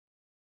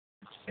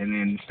and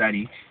then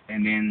study,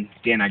 and then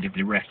I get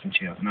the rest and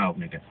chill. No,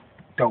 nigga.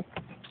 Dope.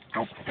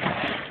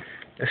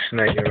 This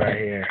nigga right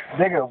here.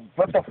 Nigga,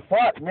 what the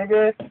fuck,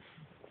 nigga?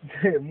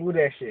 Move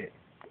that shit.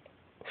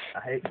 I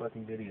hate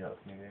fucking videos,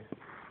 nigga.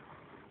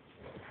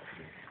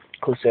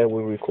 Who said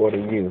we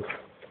recorded you?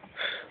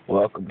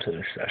 Welcome to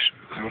the session.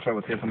 What's up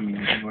with this? Let me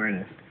where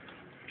it is.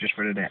 Just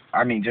for today.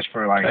 I mean, just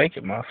for like. Thank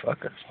you,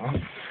 motherfucker. Huh?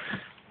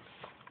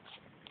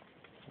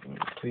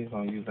 Please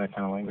don't use that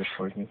kind of language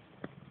towards me.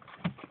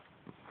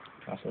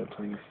 I said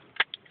please.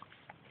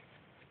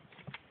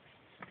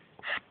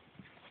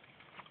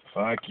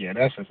 Fuck yeah,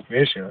 that's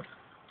official.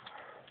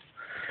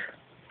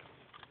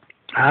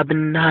 I've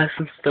been high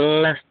since the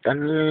last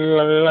time,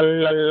 la la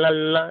la la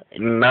la,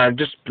 and I've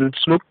just been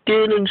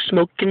smoking and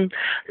smoking,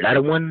 light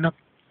of one up.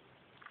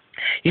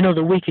 You know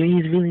the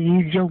weekend is really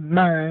ease your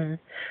mind,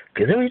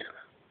 'cause every time.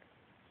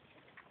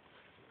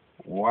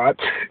 What?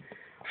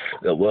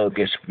 The world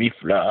gets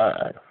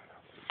refried.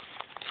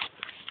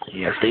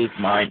 Yes, they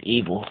mind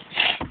evil.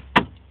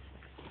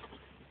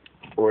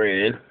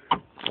 We're in.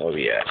 Oh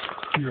yeah.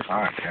 You're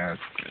hot, Cass.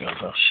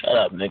 Shut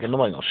up, nigga.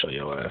 Nobody gonna show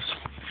your ass.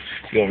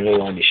 You don't really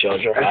want to be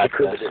showed your ass.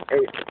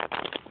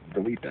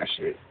 Delete that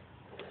shit.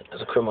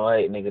 It's a criminal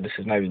act, nigga. This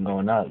is not even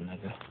going up,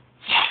 nigga.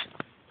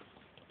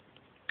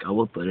 I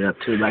will put it up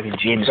too, like a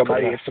genius.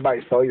 Somebody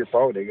stole your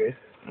phone, nigga.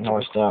 No,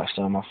 it's not. It's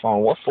on my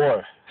phone. What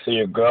for? So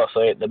your girl,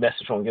 so the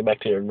message won't get back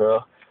to your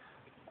girl.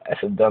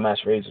 That's a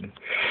dumbass reason.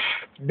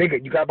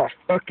 Nigga, you got my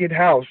fucking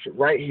house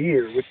right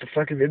here with the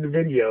fucking in the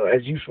video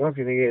as you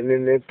smoking it, and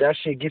then if that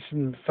shit gets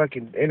in the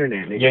fucking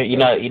internet, nigga. Yeah, you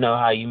know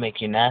how you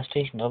make you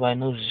nasty? Nobody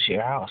knows it's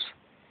your house.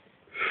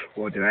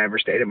 Well, did I ever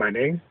state my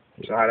name?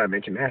 So how did I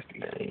make it nasty?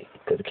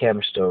 Because the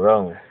camera's still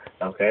rolling.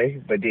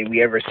 Okay, but did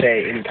we ever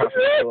say any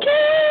conference call?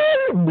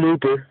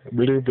 Blooper.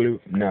 Bloop.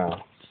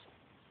 No.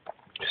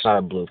 It's not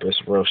a blooper.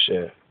 It's real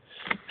shit.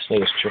 This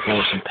nigga's tricking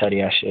with some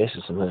petty ass shit. This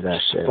is some hood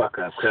ass shit. Fuck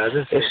up, cuz.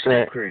 It's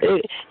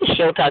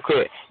Showtime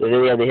Crit. There's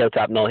any other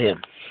hilltop, know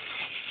him.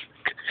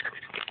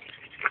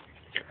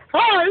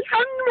 Oh, it's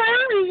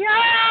hungry!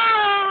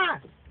 Ah!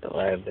 Don't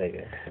laugh,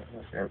 nigga.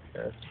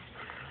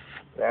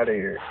 Get out of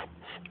here.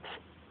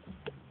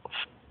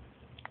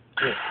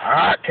 You're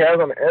hot, Kaz,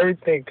 on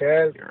everything,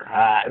 Kaz. You're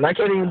hot. And I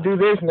can't even do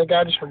this, nigga.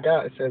 I just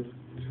forgot. It says.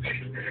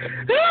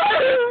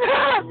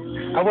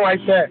 I went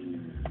like that.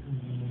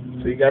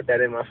 So you got that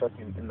in that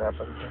fucking camera.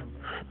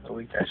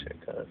 Delete that shit,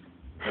 cuz.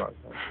 I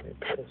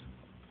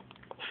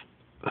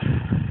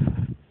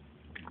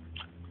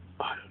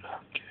do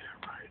not care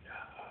right now.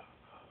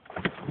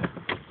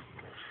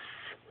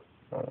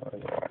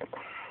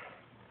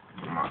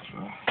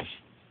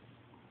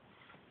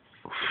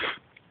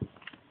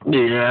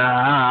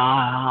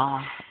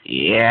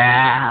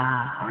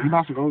 Yeah. Are you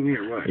about to go with me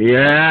or what?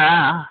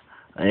 Yeah.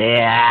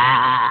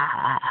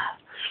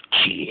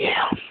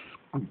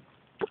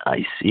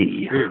 I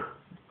see you.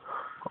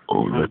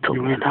 Oh, little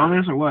you man. want to call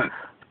this or what?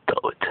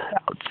 Throw it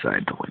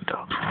outside the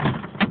window.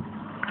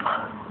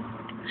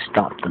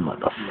 Stop the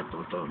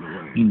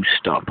motherfucker. You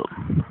stop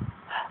him.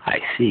 I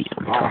see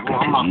him talking to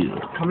you.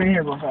 Come in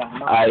here, real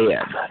fast.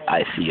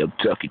 I see him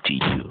talking to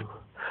you.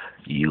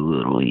 You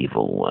little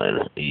evil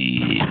one.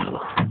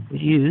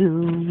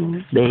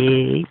 You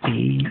make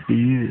me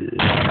feel.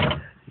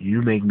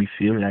 You make me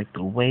feel like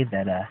the way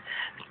that I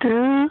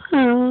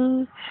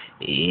do.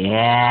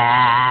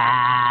 Yeah.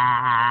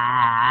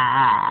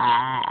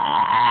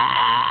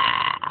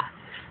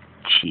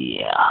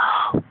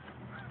 Chill.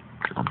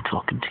 I'm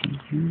talking to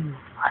you.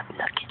 I'm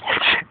looking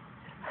at you.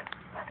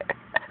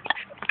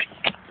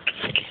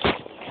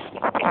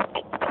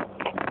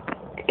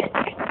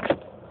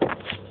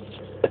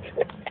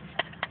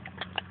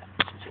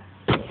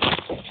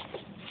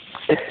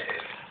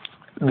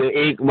 The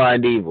ink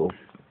mind evil.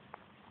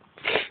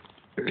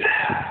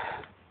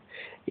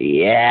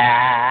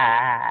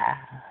 Yeah.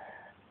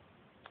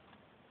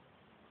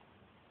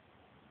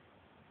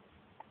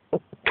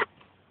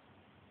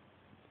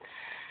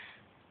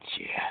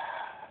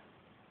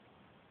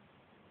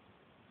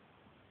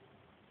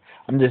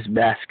 I'm just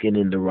basking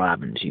in the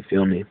robins, you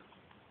feel me?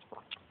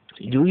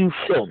 Do you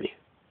feel me?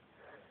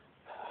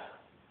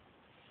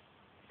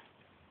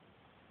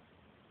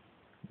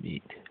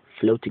 Me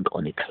floating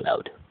on a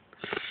cloud.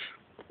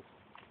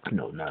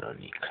 No, not on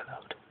a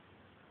cloud.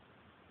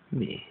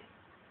 Me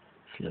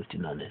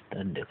floating on a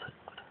thunder cloud.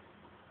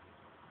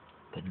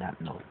 But not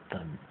a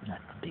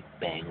big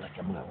bang, like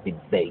I'm gonna big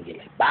bang it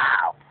like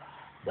bow.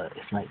 But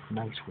it's like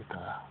nice with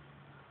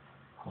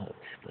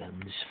I'm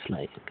just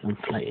flying. I'm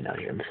flying out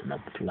here. Listen,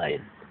 I'm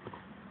flying.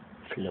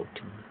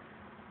 Floating.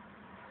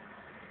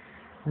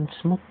 I'm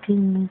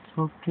smoking.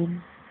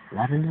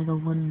 Light another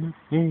one up.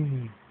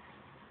 Hey.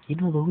 You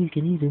know the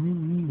weekend easy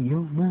in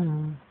your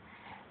mind.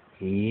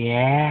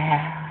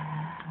 Yeah.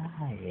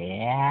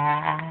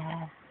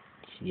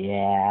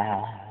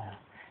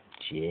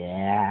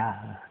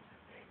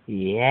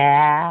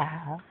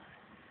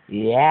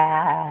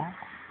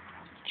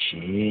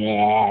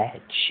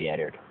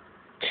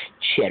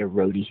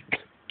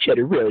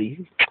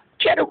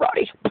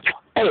 Cheddaroni.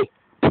 Hey.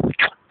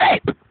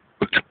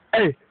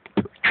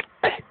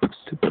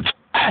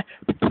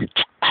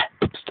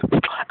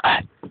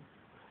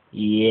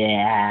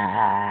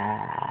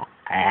 Yeah.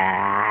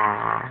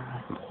 Yeah.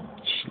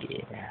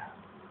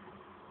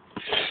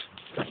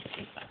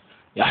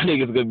 Y'all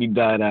niggas gonna be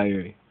dying out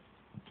here.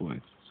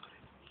 Boy.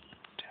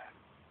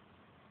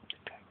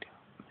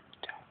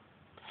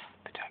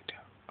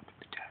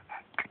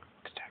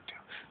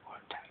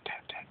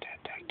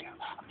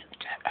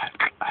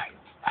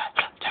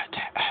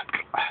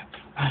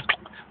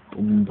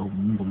 Boom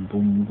boom boom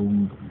boom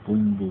boom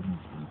boom boom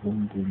boom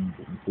boom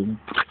boom boom.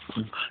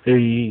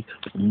 Hey,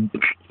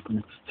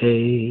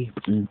 hey,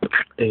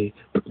 hey, hey,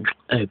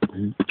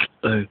 hey,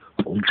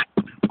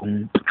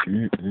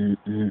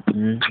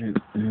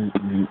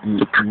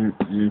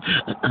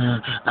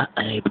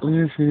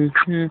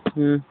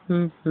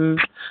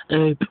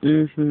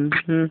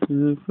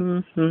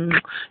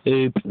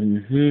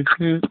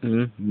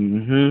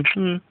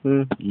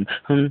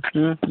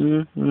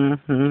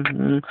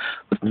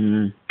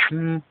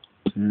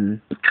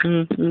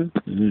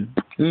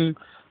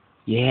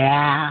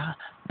 yeah.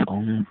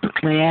 Yeah,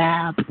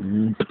 yeah,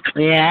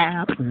 yeah,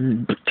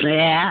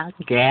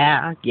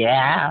 yeah,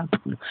 yeah,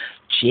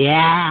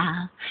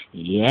 yeah,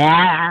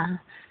 yeah.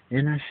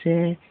 And I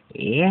said,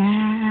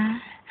 yeah.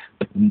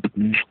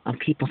 I'll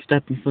keep on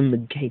stepping from the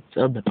gates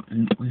of the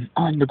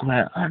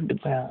underground. I'll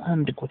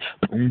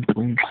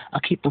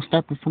keep on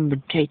stepping from the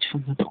gates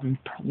from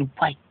the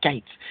white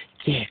gates.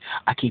 Yeah,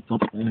 I keep on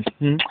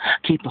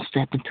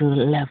stepping to the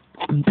left.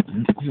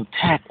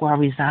 Attack where I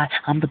reside.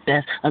 I'm the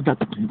best of the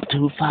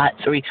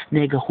 253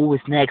 nigga. Who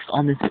is next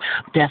on this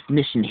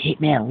definition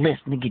hitman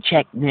list? Nigga,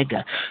 check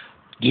nigga.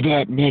 Get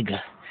that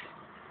nigga.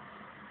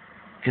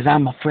 Cause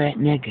I'm a Fred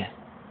nigga.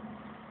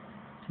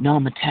 No,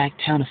 I'm a Tag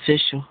Town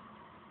official.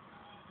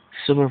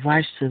 Civil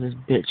rights to this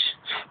bitch.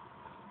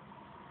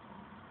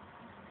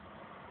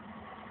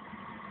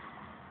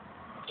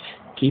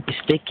 Keep it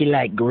sticky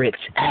like grits.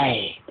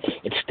 Ayy,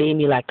 it's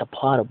steamy like a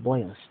pot of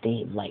boiling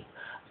steam. Like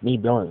me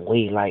blowing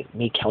weed, like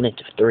me counting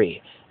to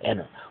 3.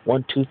 And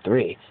 1, 2,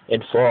 3,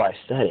 and 4 I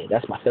said it.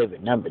 That's my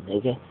favorite number,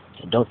 nigga.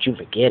 And don't you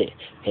forget it.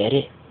 Hit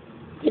it.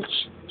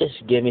 Bitch,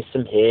 just give me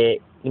some head.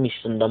 Give me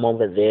some numb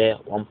over there.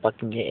 One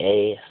fucking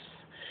your ass.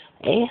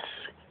 Ass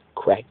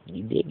crack,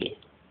 you dig it.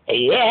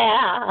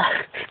 Yeah.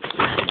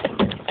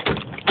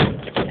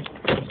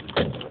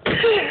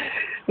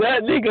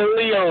 That nigga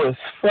Leo is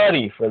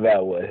funny for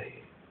that one.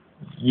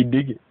 You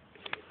dig it?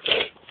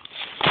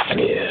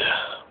 Yeah.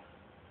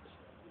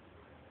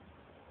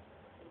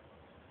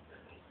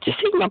 Just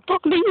think I'm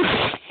talking to you.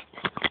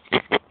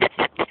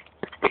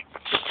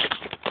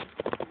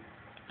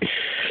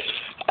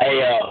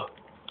 Hey,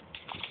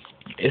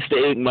 it's the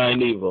 8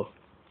 Mind Evil.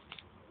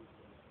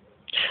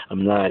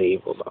 I'm not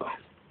evil, though.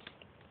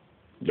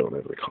 Don't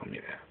ever call me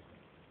that.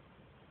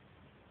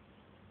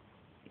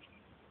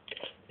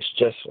 It's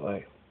just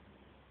like,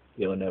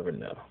 you'll never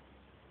know.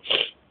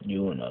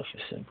 You will know if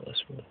it's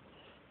simplest,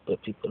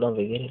 but people don't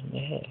ever get it in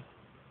their head.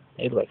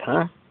 They be like,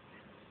 huh?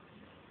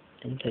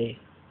 Let me tell you.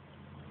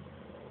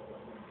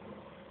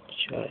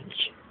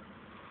 Judge.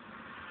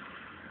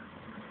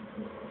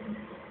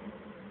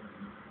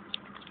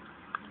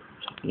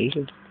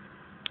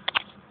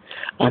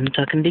 I'm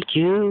talking to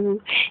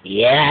you.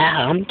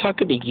 Yeah, I'm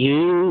talking to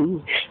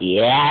you.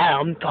 Yeah,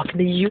 I'm talking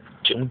to you.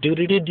 Do do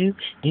do do do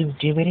do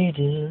do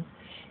do.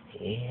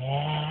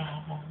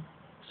 Yeah.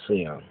 So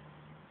young.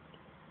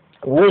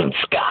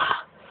 Winska.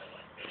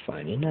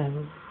 Finding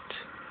out.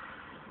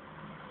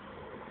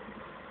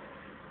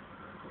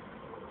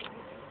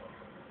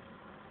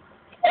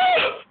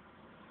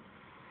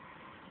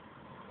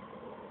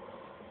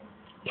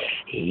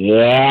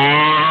 Yeah.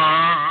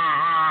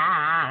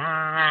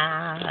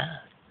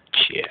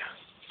 Yeah.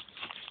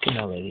 Good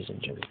night, ladies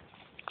and gentlemen.